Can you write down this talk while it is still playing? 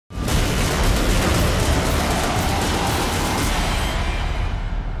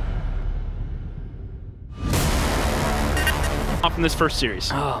in this first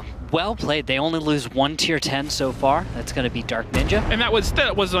series. Oh, well played. They only lose one tier 10 so far. That's going to be Dark Ninja. And that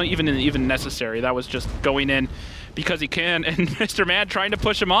wasn't even necessary. That was just going in because he can. And Mr. Mad trying to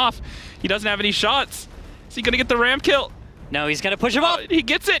push him off. He doesn't have any shots. Is he going to get the ram kill? No, he's going to push him off. He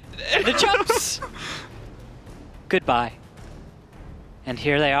gets it. The jumps. Goodbye. And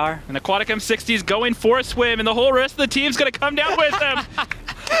here they are. And Aquatic M60 is going for a swim, and the whole rest of the team's going to come down with them.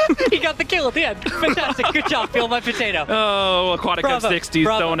 He got the kill at the end. Fantastic. Good job, Peel My Potato. Oh, Aquatic M60s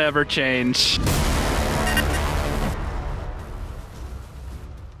don't ever change.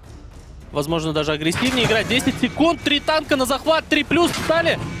 Возможно, даже агрессивнее играть. 10 секунд, 3 танка на захват, 3+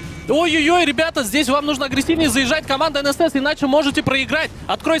 встали. Ой-ой-ой, ребята, здесь вам нужно агрессивнее заезжать. Команда НСС, иначе можете проиграть.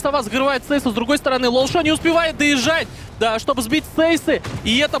 Открой сова, закрывает Сейса. С другой стороны, Лолшо не успевает доезжать, да, чтобы сбить Сейсы.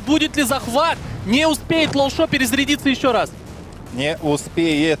 И это будет ли захват? Не успеет Лолшо перезарядиться еще раз. Не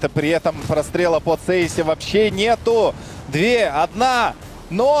успеет. При этом прострела по Сейсе вообще нету. 2, 1,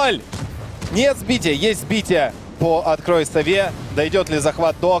 0. Нет сбития. Есть сбитие по открой сове. Дойдет ли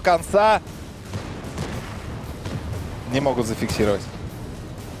захват до конца? Не могут зафиксировать.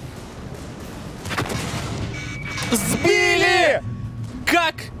 Сбили!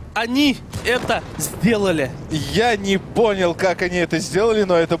 Как они это сделали? Я не понял, как они это сделали,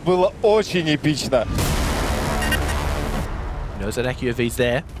 но это было очень эпично. Knows that AQV's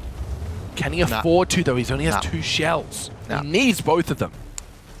there. Can he afford to, though? He only has 2 shells. He needs both of them.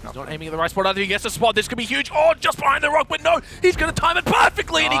 He's not aiming at the right spot. Either he gets a spot. This could be huge. Oh, just behind the rock, but no. He's going to time it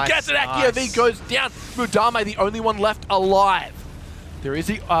perfectly, and he gets it. AQV goes down. Mudame, the only one left alive. There is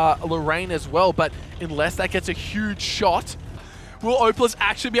Lorraine as well, but unless that gets a huge shot, will Opalus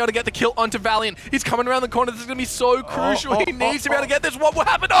actually be able to get the kill onto Valiant? He's coming around the corner. This is going to be so crucial. He needs to be able to get this. What will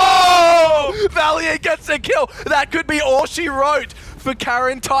happen? Oh! Valiant gets a kill. That could be all she wrote for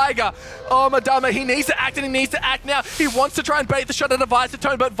Karen Tiger. Oh, Madama, he needs to act, and he needs to act now. He wants to try and bait the shot at a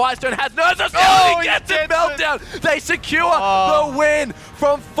Vicetone, but Vicetone has no skill. He gets it, meltdown. They secure the win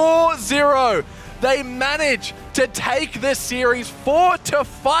from 4-0. They manage to take this series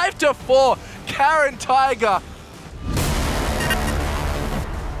 5-4. Karen Tiger.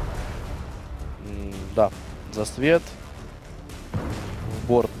 Да, за свет. В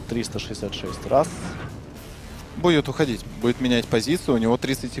борт 366 раз. Будет уходить, будет менять позицию. У него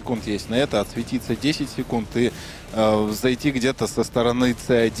 30 секунд есть на это. Отсветиться 10 секунд и зайти где-то со стороны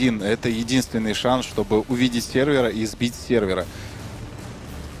C1. Это единственный шанс, чтобы увидеть сервера и сбить с сервера.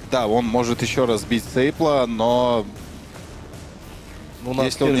 Да, он может еще раз сбить Сейпла, но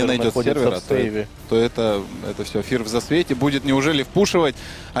если он не найдет сервера, то это все. Фир в засвете. Будет неужели впушивать?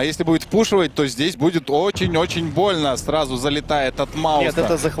 А если будет впушивать, то здесь будет очень-очень больно. Сразу залетает от Мауса. Нет,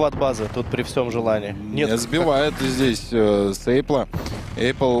 это захват базы, тут при всем желании. Нет, не сбивает здесь Сейпла.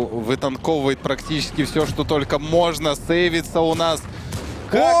 Эйпл вытанковывает практически все, что только можно. Сейвится у нас.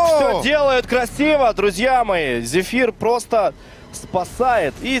 Как все делают красиво, друзья мои. Зефир просто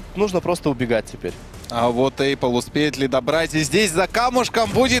спасает. И нужно просто убегать теперь. А вот Эйпл успеет ли добрать? И здесь за камушком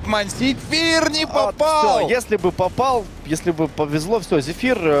будет мансить. Фир не попал! Все, если бы попал, если бы повезло, все,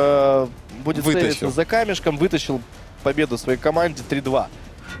 Зефир будет стоять за камешком. Вытащил победу своей команде 3-2.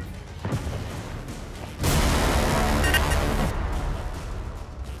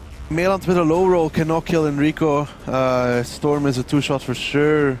 Melant with a low roll cannot kill Enrico. Storm is a 2-shot for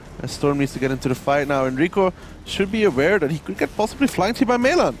sure. Storm needs to get into the fight now. Enrico should be aware that he could get possibly flanked here by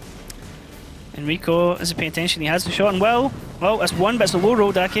Melant. Enrico isn't paying attention. He has the shot, and well, that's 1, but it's a low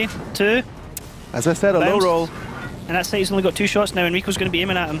roll, Daki. 2. As I said, a low roll. And that's it. He's only got 2 shots now. Enrico's going to be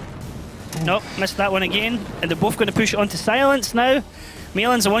aiming at him. Nope, missed that one again. And they're both going to push it onto silence now.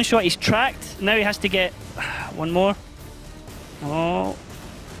 Melan's a 1-shot. He's tracked. Now he has to get 1 more. Oh,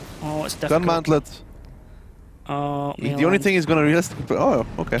 it's difficult. Gunmantlet. Oh, the only thing he's going to realistically... Oh,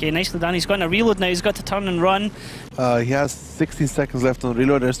 okay. Okay, nicely done. He's got a reload now. He's got to turn and run. He has 16 seconds left on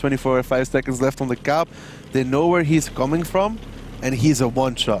reload. There's 5 seconds left on the cap. They know where he's coming from, and he's a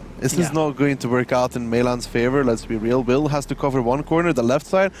 1-shot. This is not going to work out in Melan's favor, let's be real. Will has to cover 1 corner, the left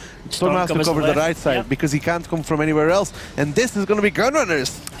side. Storm has to cover the right side, because he can't come from anywhere else. And this is going to be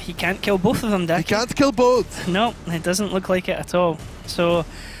Gunrunners. He can't kill both of them, Dick. He can't kill both. No, it doesn't look like it at all. So,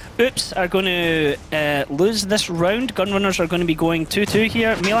 Oops are going to lose this round. Gunrunners are going to be going 2-2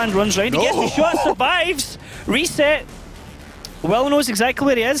 here. Melan runs round, he gets the shot, survives. Reset. Will knows exactly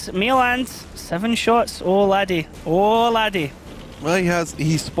where he is. Melan, 7 shots. Oh laddie, oh laddie. Well,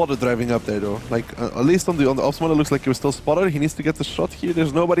 he's spotted driving up there though. Like at least on the ops mode, it looks like he was still spotted. He needs to get the shot here.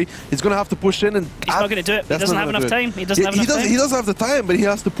 There's nobody. He's gonna have to push in, and he's not gonna do it. He doesn't have enough time. He doesn't have enough time. He does have the time, but he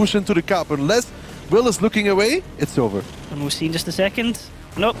has to push into the cap. Unless Will is looking away, it's over. And we'll see in just a second.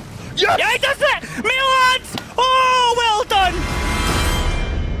 Nope. Yes! Yeah, he does it! Melan! Oh, well done!